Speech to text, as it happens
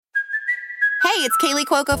Hey, it's Kaylee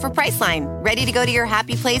Cuoco for Priceline. Ready to go to your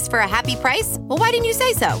happy place for a happy price? Well, why didn't you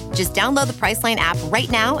say so? Just download the Priceline app right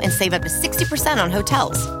now and save up to 60% on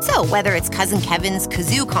hotels. So whether it's Cousin Kevin's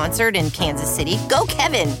Kazoo Concert in Kansas City, go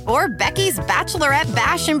Kevin, or Becky's Bachelorette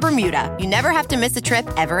Bash in Bermuda, you never have to miss a trip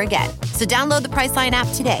ever again. So download the Priceline app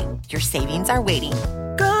today. Your savings are waiting.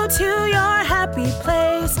 Go to your happy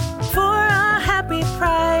place for a happy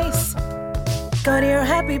price. Go to your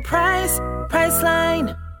happy price,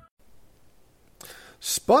 Priceline.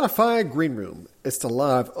 Spotify Green Room. It's the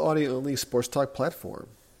live audio-only sports talk platform.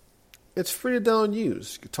 It's free to download and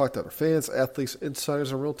use. You can talk to other fans, athletes,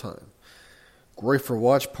 insiders in real time. Great for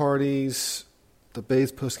watch parties,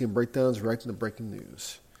 debates, post-game breakdowns, reacting to breaking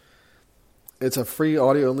news. It's a free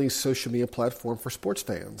audio-only social media platform for sports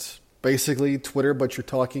fans. Basically Twitter, but you're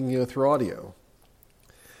talking through audio.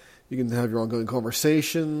 You can have your ongoing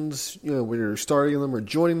conversations, when you're starting them or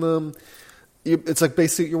joining them. It's like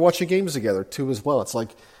basically you're watching games together too as well. It's like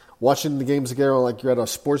watching the games together like you're at a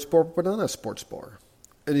sports bar, but not a sports bar.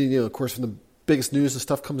 And then, of course, when the biggest news and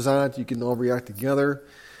stuff comes out, you can all react together.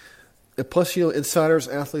 And plus, insiders,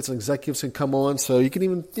 athletes, and executives can come on. So you can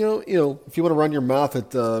even, if you want to run your mouth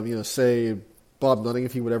at, say Bob Nutting,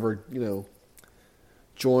 if he would ever,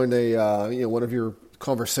 join one of your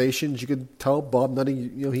conversations, you could tell Bob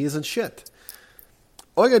Nutting, he isn't shit.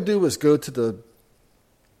 All you got to do is go to the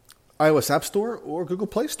iOS App Store or Google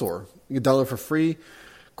Play Store. You can download it for free,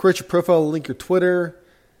 create your profile, link your Twitter,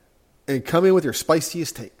 and come in with your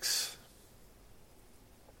spiciest takes.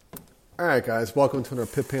 All right, guys, welcome to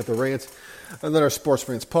another Pitt Panther Rant, another Sports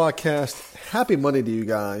Rants podcast. Happy Monday to you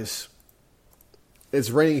guys. It's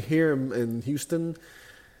raining here in Houston.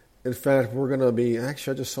 In fact, we're going to be...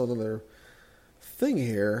 Actually, I just saw another thing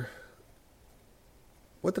here.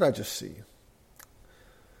 What did I just see?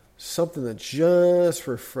 Something that just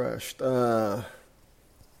refreshed.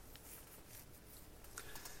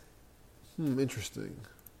 Interesting.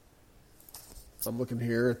 I'm looking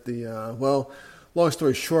here at the... long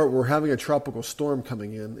story short, we're having a tropical storm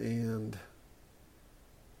coming in, and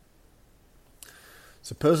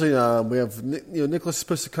supposedly we have... Nicholas is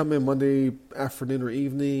supposed to come in Monday afternoon or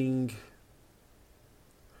evening.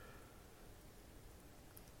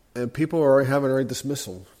 And people are having a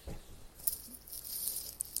dismissal.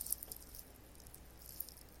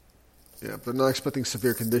 Yeah, they're not expecting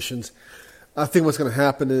severe conditions. I think what's going to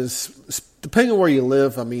happen is, depending on where you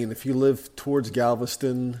live, if you live towards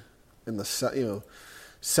Galveston in the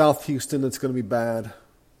South Houston, it's going to be bad.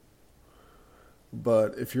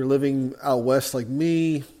 But if you're living out west like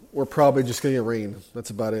me, we're probably just going to get rain.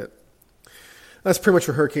 That's about it. That's pretty much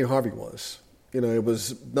what Hurricane Harvey was. It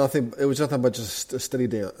was nothing. It was nothing but just a steady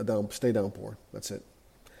downpour. That's it.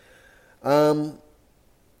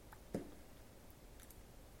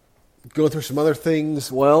 Going through some other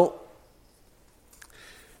things. Well,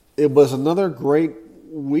 it was another great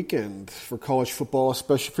weekend for college football,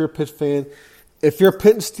 especially if you're a Pitt fan. If you're a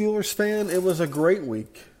Pitt and Steelers fan, it was a great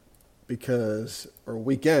weekend because,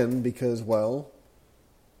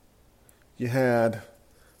 you had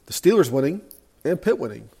the Steelers winning and Pitt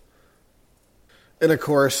winning. And, of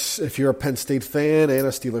course, if you're a Penn State fan and a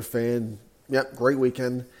Steeler fan, great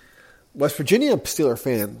weekend. West Virginia Steeler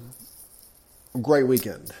fan, great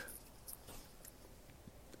weekend.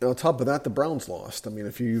 And on top of that, the Browns lost.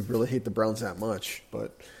 If you really hate the Browns that much.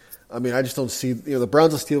 But, I just don't see... the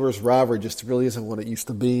Browns and Steelers rivalry just really isn't what it used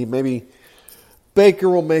to be. Maybe Baker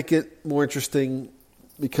will make it more interesting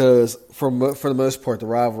because, for the most part, the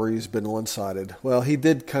rivalry's been one-sided. Well, he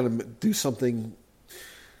did kind of do something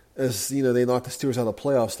as, they knocked the Steelers out of the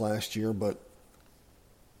playoffs last year. But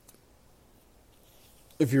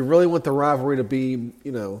if you really want the rivalry to be,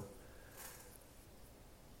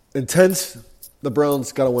 intense... The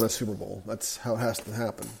Browns got to win a Super Bowl. That's how it has to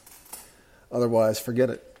happen. Otherwise, forget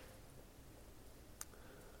it.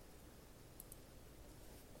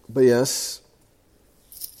 But yes,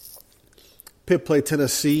 Pitt played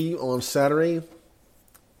Tennessee on Saturday,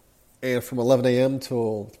 and from 11 a.m.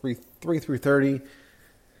 till 3:30,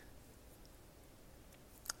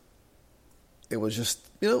 it was just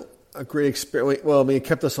a great experience. Well, it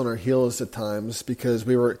kept us on our heels at times because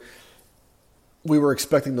we were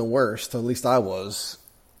expecting the worst, at least I was.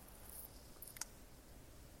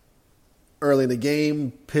 Early in the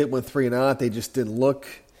game, Pitt went 3-0. They just didn't look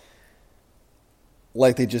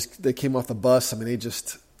like they came off the bus. They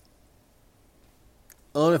just...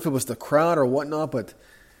 I don't know if it was the crowd or whatnot, but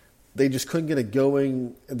they just couldn't get it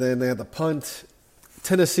going. And then they had the punt.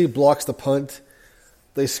 Tennessee blocks the punt.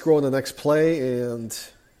 They score on the next play, and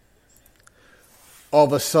all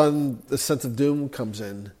of a sudden, the sense of doom comes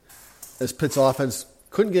in. As Pitt's offense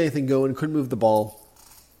couldn't get anything going, couldn't move the ball.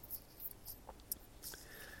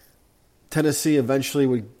 Tennessee eventually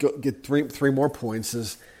would get three more points.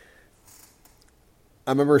 Is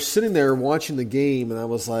I remember sitting there watching the game, and I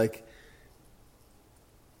was like,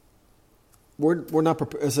 "We're not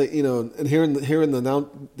prepared." As and hearing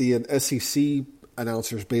the SEC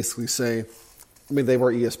announcers basically say, I mean, they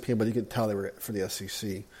were ESPN, but you could tell they were for the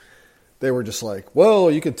SEC. They were just like, "Well,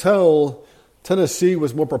 you could tell Tennessee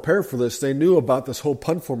was more prepared for this. They knew about this whole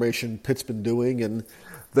punt formation Pitt's been doing, and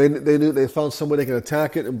they knew they found somebody that can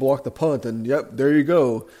attack it and block the punt. And yep, there you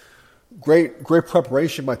go." Great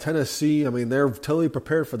preparation by Tennessee. I mean, they're totally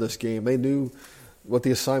prepared for this game. They knew what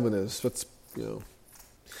the assignment is. That's that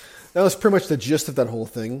was pretty much the gist of that whole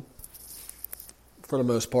thing, for the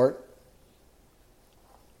most part.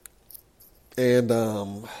 And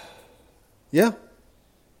yeah.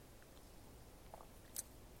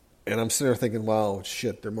 And I'm sitting there thinking, wow,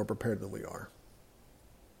 shit, they're more prepared than we are.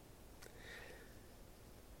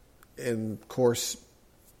 And of course,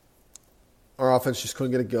 our offense just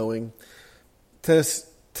couldn't get it going.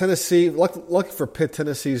 Tennessee, lucky for Pitt,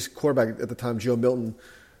 Tennessee's quarterback at the time, Joe Milton,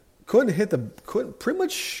 couldn't hit the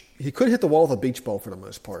wall with a beach ball for the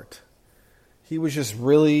most part. He was just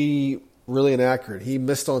really, really inaccurate. He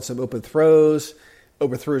missed on some open throws,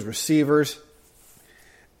 overthrew his receivers.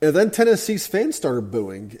 And then Tennessee's fans started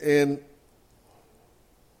booing. And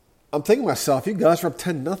I'm thinking to myself, you guys are up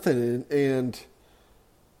 10-0 and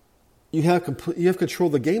you have control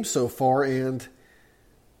of the game so far, and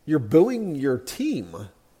you're booing your team.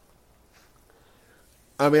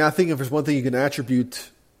 I mean, I think if there's one thing you can attribute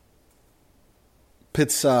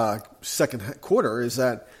Pitt's second quarter is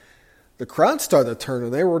that the crowd started to turn,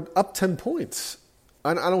 and they were up 10 points.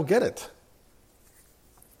 I don't get it.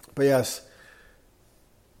 But yes,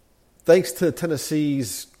 thanks to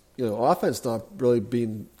Tennessee's offense not really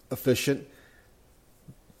being efficient,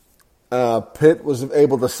 Pitt was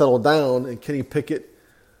able to settle down, and Kenny Pickett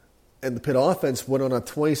and the Pitt offense went on a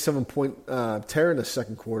 27-point tear in the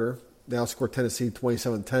second quarter. They outscored Tennessee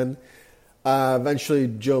 27-10. Eventually,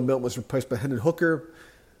 Joe Milton was replaced by Hendon Hooker.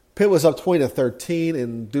 Pitt was up 20-13,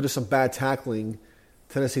 and due to some bad tackling,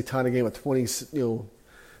 Tennessee tied the game at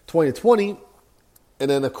 20-20. And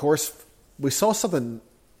then, of course, we saw something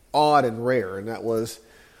odd and rare, and that was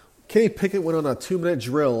Kenny Pickett went on a 2-minute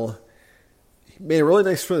drill. He made a really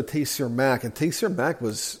nice throw to Taysier Mack, and Taysier Mack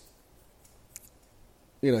was,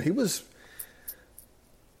 he was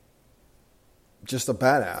just a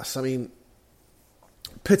badass. I mean,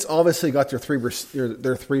 Pitt's obviously got their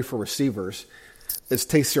three for receivers. It's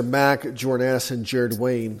Taysier Mack, Jordan Addison, Jared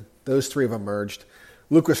Wayne. Those three have emerged.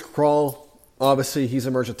 Lucas Krull, obviously, he's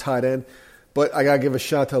emerged at tight end. But I got to give a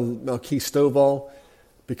shout to Malkeith Stovall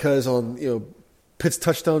because on Pitt's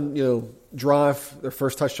touchdown drive, their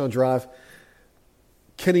first touchdown drive,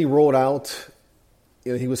 Kenny rolled out.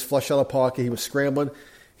 He was flushed out of the pocket. He was scrambling.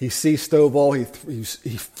 He sees Stovall.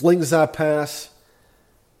 He flings that pass,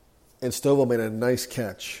 and Stovall made a nice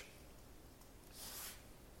catch.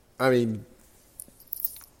 I mean,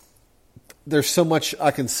 there's so much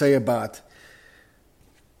I can say about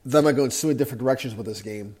them. I go in so many different directions with this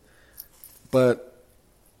game. But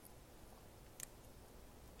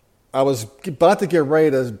I was about to get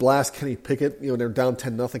ready to blast Kenny Pickett. They're down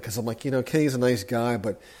 10-0 because I'm like, Kenny's a nice guy,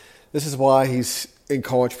 but this is why he's in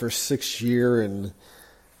college for 6th year. And,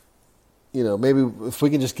 maybe if we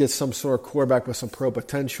can just get some sort of quarterback with some pro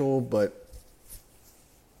potential. But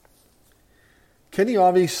Kenny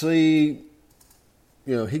obviously,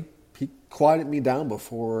 he quieted me down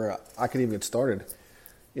before I could even get started.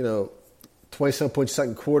 27 points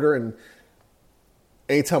second quarter, and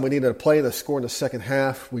anytime we needed to play the score in the second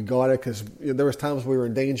half, we got it because there was times we were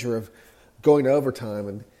in danger of going to overtime,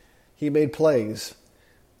 and he made plays.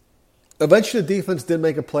 Eventually, the defense did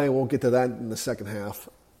make a play, and we'll get to that in the second half.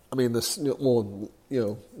 I mean,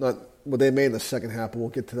 not what they made in the second half, but we'll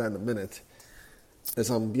get to that in a minute. As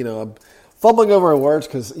I'm fumbling over our words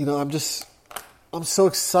because I'm so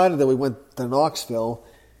excited that we went to Knoxville,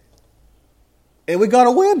 and we got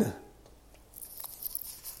a win.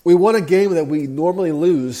 We won a game that we normally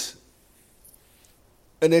lose,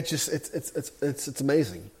 and it's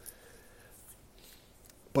amazing.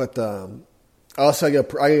 But I give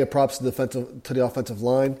props to the offensive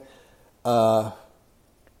line.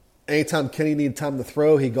 Anytime Kenny needed time to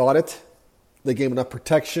throw, he got it. They gave him enough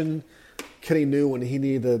protection. Kenny knew when he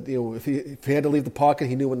needed to, if he had to leave the pocket,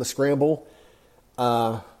 he knew when to scramble.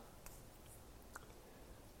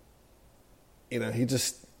 He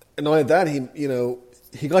just, and not only that,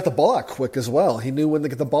 he got the ball out quick as well. He knew when to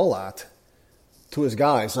get the ball out to his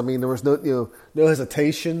guys. I mean, there was no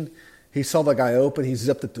hesitation. He saw the guy open. He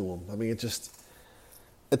zipped it to him. I mean, it's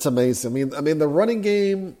amazing. I mean, the running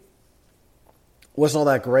game wasn't all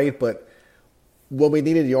that great, but when we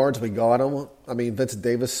needed yards, we got them. I mean, Vincent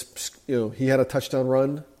Davis, he had a touchdown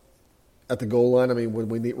run at the goal line. I mean, when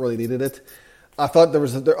we really needed it. I thought there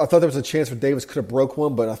was a chance where Davis could have broke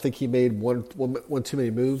one, but I think he made one too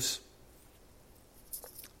many moves.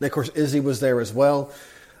 And of course, Izzy was there as well.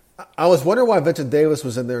 I was wondering why Vincent Davis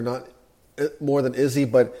was in there, not more than Izzy,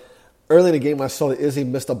 but early in the game I saw that Izzy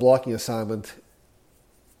missed a blocking assignment,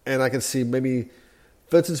 and I can see maybe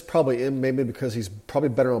Vincent's probably in, maybe because he's probably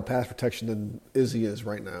better on pass protection than Izzy is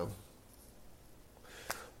right now.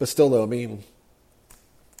 But still, though, I mean,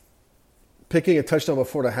 picking a touchdown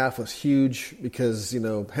before the half was huge because,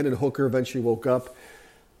 Hendon Hooker eventually woke up.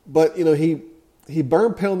 But, he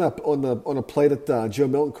burned Payne on a play that Joe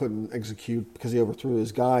Milton couldn't execute because he overthrew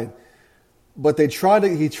his guy. But he tried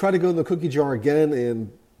to go in the cookie jar again,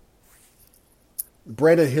 and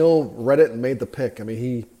Brandon Hill read it and made the pick. I mean,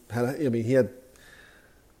 he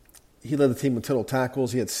led the team in total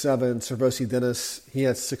tackles. He had 7. Servosi Dennis, he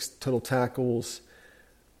had 6 total tackles.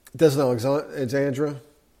 Desmond Alexandra,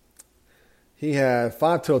 he had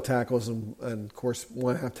 5 total tackles and of course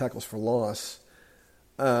 1.5 tackles for loss.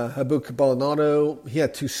 Habu Cabalonado, he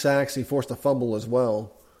had 2 sacks. He forced a fumble as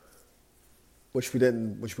well, which we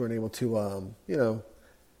weren't able to,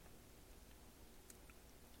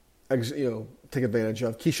 take advantage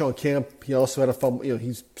of. Keyshawn Camp, he also had a fumble.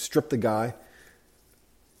 He stripped the guy.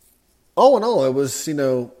 All in all, it was,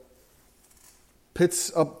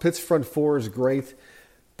 Pitt's front four is great.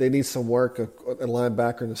 They need some work, a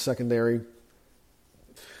linebacker in the secondary.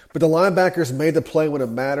 But the linebackers made the play when it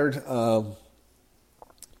mattered.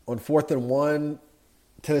 On 4th and 1,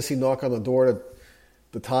 Tennessee knocked on the door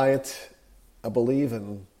to tie it, I believe,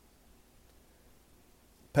 and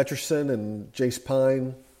Peterson and Jace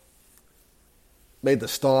Pine made the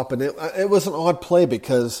stop. And it was an odd play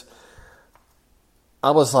because I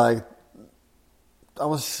was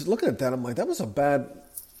looking at that. I'm like, that was a bad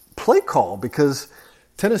play call because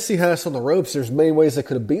Tennessee had us on the ropes. There's many ways they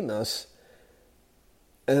could have beaten us.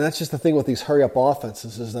 And that's just the thing with these hurry-up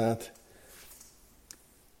offenses is that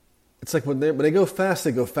it's like when they go fast,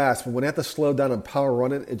 they go fast. But when they have to slow down and power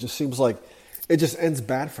run it, it just seems like it just ends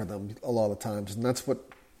bad for them a lot of times. And that's what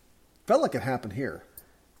felt like it happened here.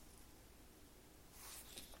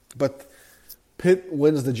 But Pitt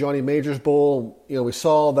wins the Johnny Majors Bowl. We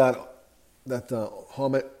saw that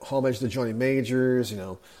homage to Johnny Majors.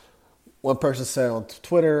 One person said on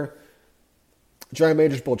Twitter, Johnny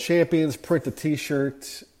Majors Bowl champions, print the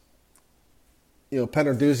T-shirt. Pat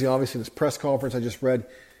Narduzzi, obviously, in his press conference I just read,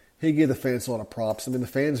 he gave the fans a lot of props. I mean, the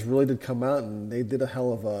fans really did come out and they did a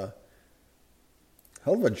hell of a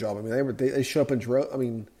job. I mean, they show up in droves. I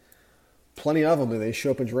mean, plenty of them, and they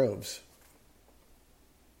show up in droves.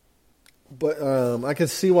 But I can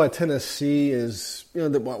see why Tennessee is,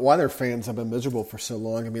 why their fans have been miserable for so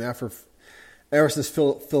long. I mean, ever since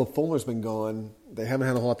Phil Fulmer's been gone, they haven't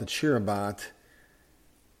had a lot to cheer about.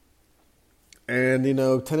 And,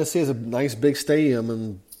 Tennessee has a nice big stadium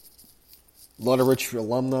and a lot of rich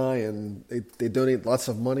alumni, and they donate lots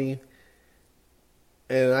of money.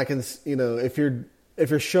 And I can, if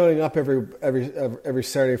you're showing up every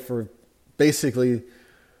Saturday for basically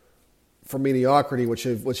for mediocrity, which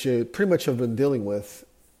you pretty much have been dealing with,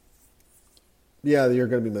 yeah, you're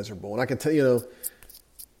going to be miserable. And I can tell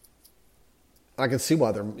I can see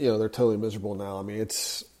why they're totally miserable now. I mean,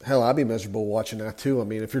 I'd be miserable watching that too. I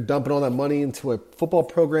mean, if you're dumping all that money into a football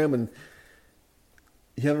program and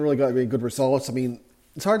you haven't really got any good results, I mean,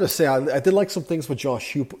 it's hard to say. I did like some things with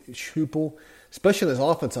Josh Heupel, especially in his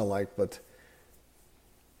offense I liked, but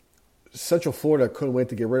Central Florida couldn't wait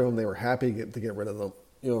to get rid of him. They were happy to get rid of them,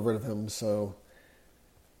 rid of him. So,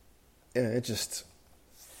 yeah, it just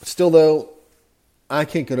still though, I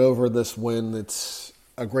can't get over this win. It's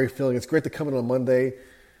a great feeling. It's great to come in on Monday,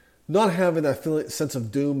 not having that sense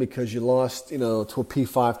of doom because you lost, to a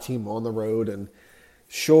P5 team on the road. And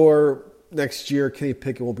sure, next year Kenny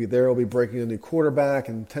Pickett will be there. He'll be breaking a new quarterback,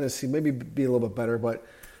 and Tennessee maybe be a little bit better. But,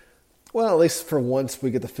 well, at least for once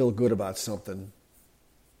we get to feel good about something.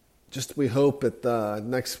 Just we hope that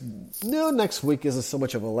next week isn't so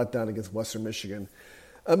much of a letdown against Western Michigan.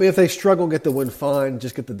 I mean, if they struggle and get the win, fine.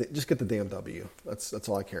 Just get the damn W. That's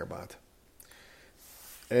all I care about.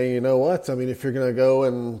 And you know what? I mean, if you're gonna go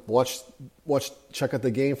and check out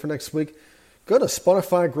the game for next week, go to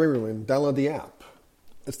Spotify Green Room and download the app.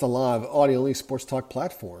 It's the live audio-only sports talk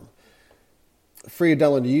platform. Free to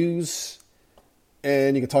download and use.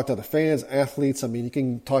 And you can talk to other fans, athletes. I mean, you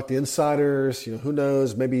can talk to insiders. Who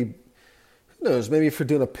knows? Maybe if you're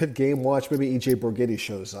doing a Pitt game watch, maybe E.J. Borghetti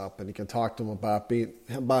shows up, and you can talk to him about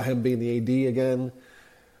him being the AD again.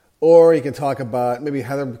 Or you can talk about maybe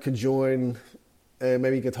Heather can join And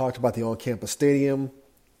maybe you can talk about the on-campus stadium.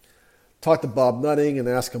 Talk to Bob Nutting and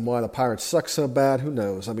ask him why the Pirates suck so bad. Who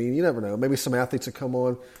knows? I mean, you never know. Maybe some athletes will come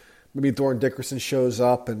on. Maybe Doran Dickerson shows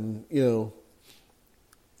up, and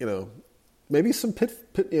maybe some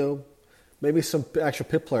maybe some actual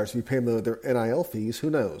Pitt players will be paying their NIL fees.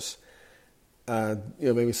 Who knows?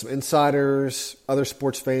 Maybe some insiders, other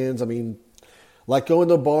sports fans. I mean, like going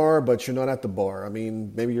to a bar, but you're not at the bar. I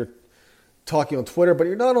mean, maybe you're talking on Twitter, but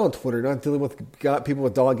you're not on Twitter. You're not dealing with people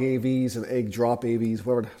with dog AVs and egg drop AVs,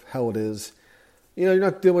 whatever the hell it is. You're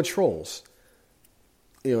not dealing with trolls.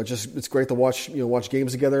 It's great to watch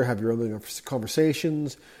games together, have your own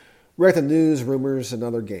conversations, react to news, rumors, and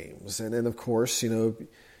other games. And then, of course, you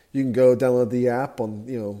can go download the app on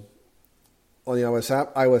the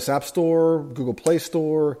iOS App Store, Google Play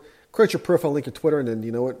Store, create your profile, link your Twitter, and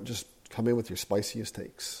then, just come in with your spiciest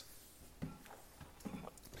takes.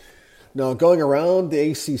 Now, going around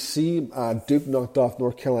the ACC, Duke knocked off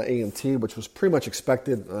North Carolina A&T, which was pretty much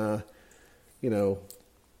expected.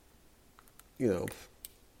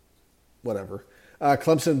 Whatever.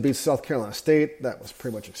 Clemson beats South Carolina State. That was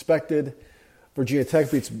pretty much expected. Virginia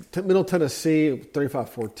Tech beats Middle Tennessee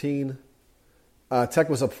 35-14. Tech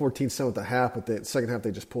was up 14-7 at the half, but the second half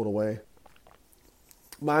they just pulled away.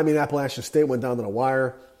 Miami and Appalachian State went down to the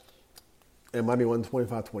wire, and Miami won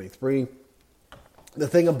 25-23. The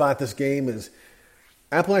thing about this game is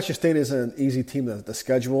Appalachian State isn't an easy team to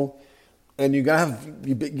schedule, and you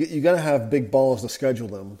gotta have big balls to schedule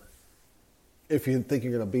them if you think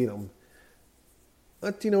you're going to beat them.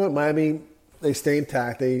 But you know what, Miami, they stay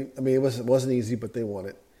intact. It wasn't easy, but they won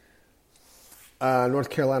it. North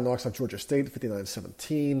Carolina knocks off Georgia State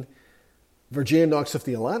 59-17. Virginia knocks off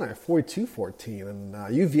the Illini 42-14,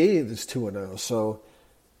 and UVA is 2-0. So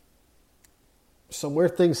some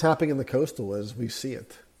weird things happening in the Coastal as we see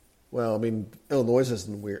it. Well, I mean, Illinois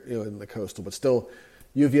isn't weird, in the Coastal, but still,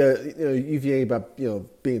 UVA about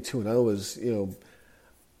being 2-0 is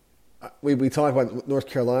We talk about North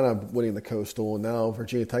Carolina winning the Coastal, and now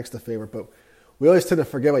Virginia Tech's the favorite, but we always tend to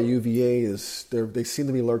forget about UVA. They seem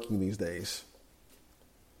to be lurking these days.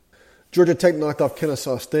 Georgia Tech knocked off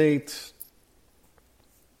Kennesaw State.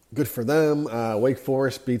 Good for them. Wake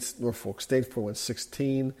Forest beats Norfolk State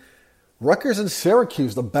 4-16. Rutgers and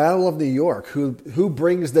Syracuse, the Battle of New York. Who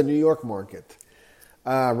brings the New York market?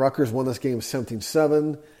 Rutgers won this game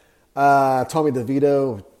 17-7. Tommy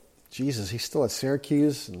DeVito, Jesus, he's still at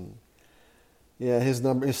Syracuse, and yeah, his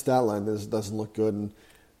stat line doesn't look good. And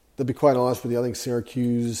to be quite honest with you, I think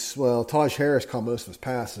Syracuse, Taj Harris caught most of his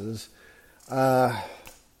passes.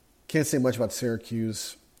 Can't say much about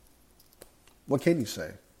Syracuse. What can you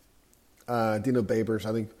say? Dino Babers,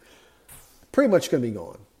 I think, pretty much going to be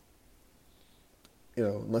gone.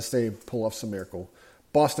 Unless they pull off some miracle.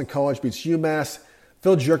 Boston College beats UMass.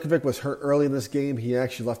 Phil Jurkovic was hurt early in this game. He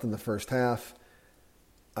actually left in the first half.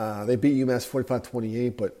 They beat UMass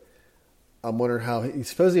 45-28, but I'm wondering how he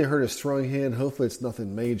supposedly hurt his throwing hand. Hopefully it's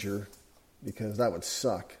nothing major, because that would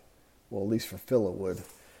suck. Well, at least for Phil it would.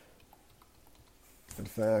 In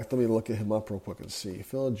fact, let me look at him up real quick and see.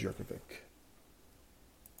 Phil Jurkovic.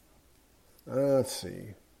 Let's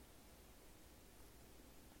see.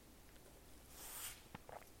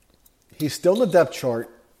 He's still in the depth chart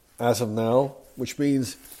as of now, which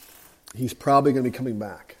means he's probably going to be coming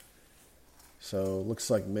back. So it looks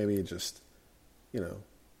like maybe it just, yeah.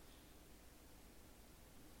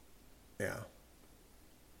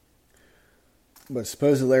 But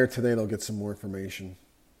supposedly later today they'll get some more information.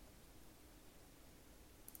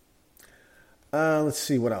 Let's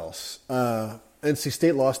see what else. NC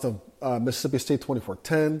State lost to Mississippi State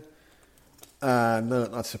 24-10.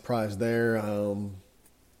 Not surprised there.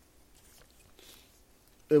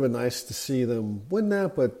 It would be nice to see them win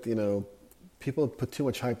that, but people put too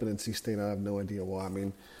much hype in NC State. I have no idea why. I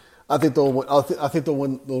mean, I think they'll win. I think they'll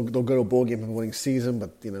win. They'll go to a bowl game in the winning season,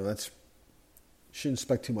 but that's shouldn't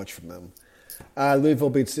expect too much from them. Louisville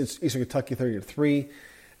beats Eastern Kentucky 30-3,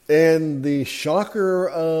 and the shocker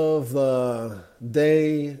of the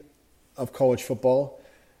day of college football.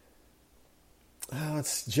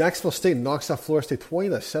 It's Jacksonville State knocks off Florida State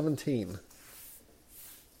 20-17.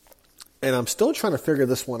 And I'm still trying to figure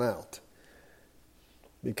this one out.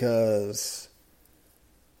 Because,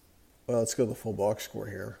 let's go to the full box score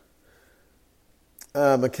here.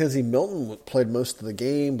 Mackenzie Milton played most of the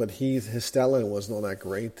game, but his stat line wasn't all that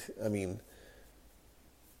great. I mean,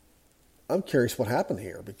 I'm curious what happened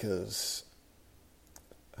here, because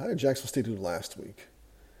how did Jacksonville State do last week?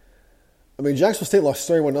 I mean, Jacksonville State lost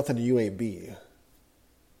 31-0 to UAB.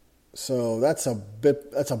 So that's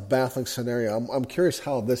a baffling scenario. I'm curious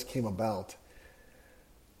how this came about.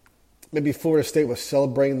 maybe Florida State was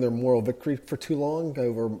celebrating their moral victory for too long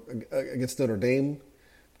against Notre Dame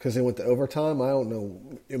because they went to overtime. I don't know.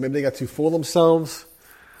 Maybe they got too full of themselves.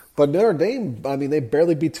 But Notre Dame, I mean, they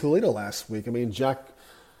barely beat Toledo last week. I mean, Jack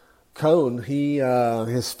Cohn,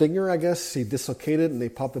 his finger, I guess, he dislocated, and they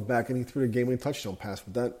popped it back, and he threw the game-winning touchdown pass.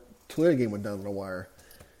 But that Toledo game went down to the wire.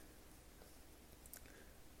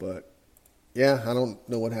 But, yeah, I don't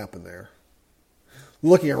know what happened there.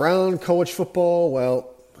 Looking around college football,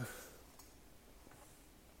 well,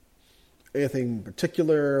 anything in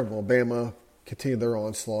particular? Alabama continued their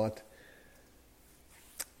onslaught.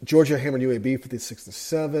 Georgia hammered UAB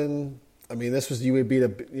 56-7. I mean, this was UAB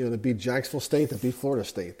to beat Jacksonville State, to beat Florida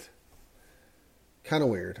State. Kind of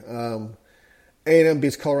weird. A&M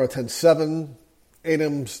beats Colorado 10-7.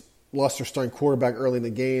 A&M's lost their starting quarterback early in the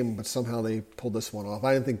game, but somehow they pulled this one off.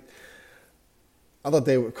 I thought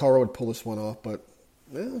Colorado would pull this one off, but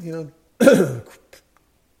well,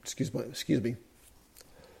 excuse me.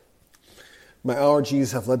 My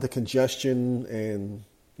allergies have led to congestion, and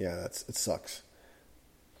yeah, it sucks.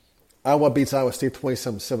 Iowa beats Iowa State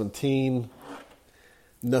 27-17.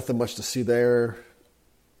 Nothing much to see there.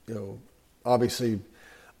 Obviously,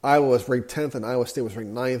 Iowa was ranked 10th and Iowa State was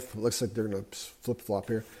ranked 9th. It looks like they're going to flip-flop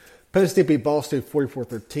here. Penn State beat Ball State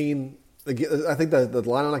 44-13. I think the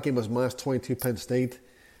line on that game was minus 22 Penn State.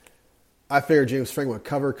 I figured James Franklin would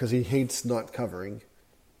cover because he hates not covering.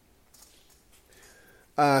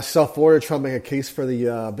 South Florida trying to make a case for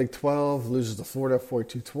the Big 12. Loses to Florida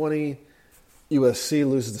 42-20. USC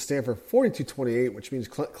loses to Stanford 42-28, which means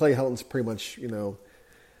Clay Helton's pretty much,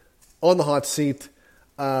 on the hot seat.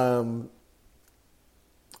 Arkansas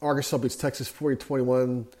beats Texas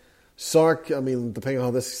 40-21. Sark, I mean, depending on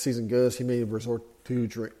how this season goes, he may resort to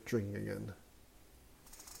drinking again.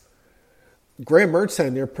 Graham Mertz had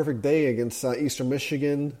a near perfect day against Eastern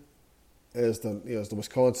Michigan as the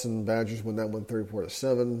Wisconsin Badgers win that one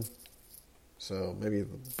 34-7. So maybe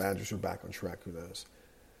the Badgers are back on track. Who knows?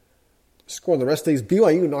 Scoring the rest of these,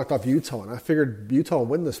 BYU knocked off Utah, and I figured Utah would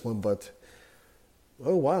win this one, but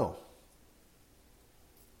oh wow.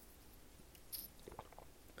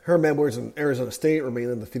 Herman Edwards and Arizona State remain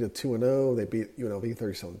undefeated 2-0. They beat UNLV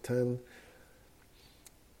 37-10.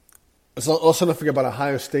 Let's also not forget about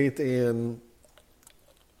Ohio State and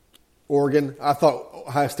Oregon. I thought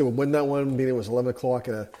Ohio State would win that one, being it was 11 o'clock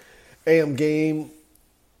at an a.m. game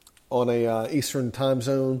on a Eastern time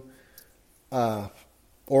zone.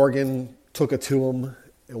 Oregon took it to them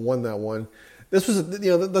and won that one. This was,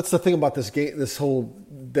 that's the thing about this game. This whole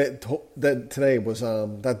that today was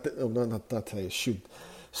not today.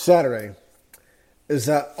 Saturday is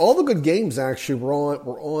that all the good games actually were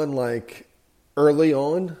on like early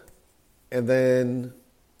on, and then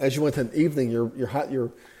as you went to the evening,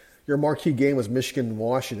 your marquee game was Michigan and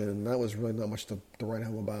Washington, and that was really not much to write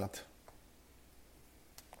home about.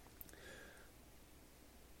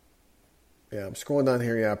 Yeah, I'm scrolling down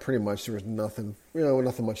here. Yeah, pretty much there was nothing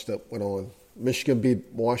much that went on. Michigan beat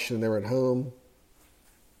Washington. They were at home.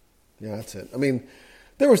 Yeah, that's it. I mean,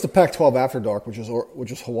 there was the Pac-12 After Dark, which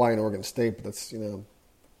was Hawaii and Oregon State, but that's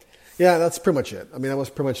yeah, that's pretty much it. I mean, that was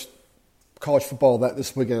pretty much college football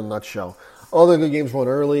this weekend in a nutshell. All the good games were on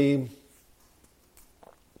early.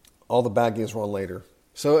 All the bad games were on later.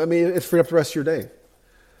 So I mean, it's freed up the rest of your day.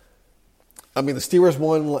 I mean, the Steelers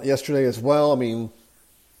won yesterday as well. I mean,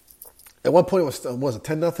 at one point it was it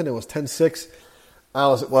 10-0? It was 10-6. I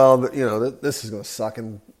was this is going to suck.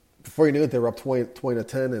 And before you knew it, they were up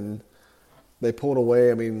 20-10, and they pulled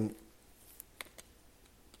away. I mean,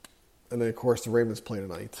 and then of course the Ravens play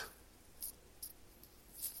tonight.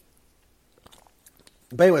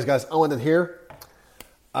 But anyways, guys, I'll end it here.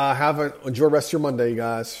 Enjoy the rest of your Monday,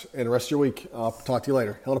 guys, and the rest of your week. I'll talk to you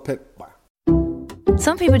later. Hell to Pitt. Bye.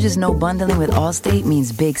 Some people just know bundling with Allstate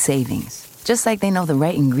means big savings. Just like they know the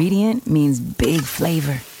right ingredient means big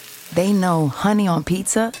flavor. They know honey on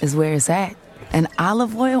pizza is where it's at. And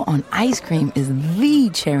olive oil on ice cream is the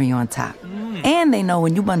cherry on top. And they know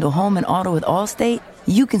when you bundle home and auto with Allstate,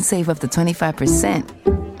 you can save up to 25%.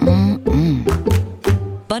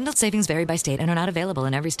 Bundled savings vary by state and are not available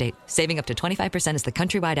in every state. Saving up to 25% is the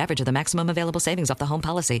countrywide average of the maximum available savings off the home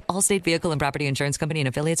policy. Allstate Vehicle and Property Insurance Company and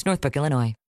Affiliates, Northbrook, Illinois.